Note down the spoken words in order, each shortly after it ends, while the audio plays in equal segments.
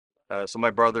So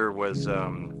my brother was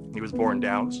he was born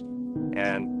Downs,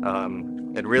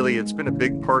 and really it's been a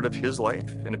big part of his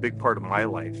life and a big part of my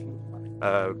life.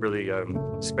 Really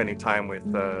spending time with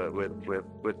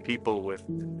people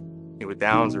with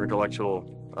Downs or intellectual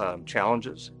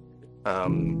challenges.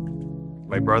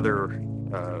 My brother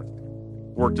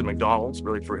worked at McDonald's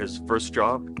really for his first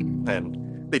job, and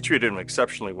they treated him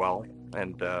exceptionally well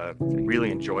and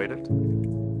really enjoyed it.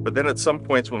 But then at some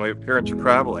points when my parents were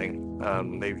traveling,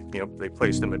 they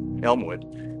placed him at Elmwood,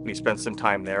 and he spent some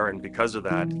time there, and because of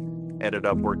that, ended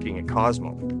up working at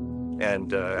Cosmo.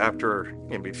 And after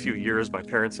maybe a few years, my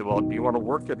parents said, "Well, do you want to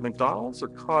work at McDonald's or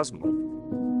Cosmo?"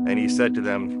 And he said to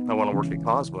them, "I want to work at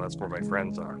Cosmo. That's where my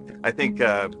friends are." I think,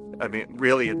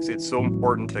 really, it's so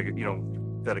important that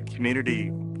that a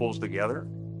community pulls together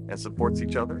and supports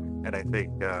each other. And I think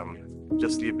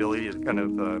just the ability to kind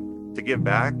of to give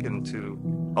back and to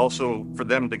also for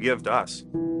them to give to us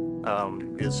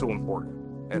is so important.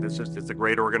 And it's a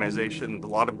great organization, a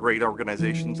lot of great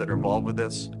organizations that are involved with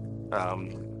this.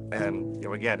 And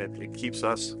again, it keeps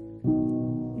us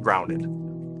grounded.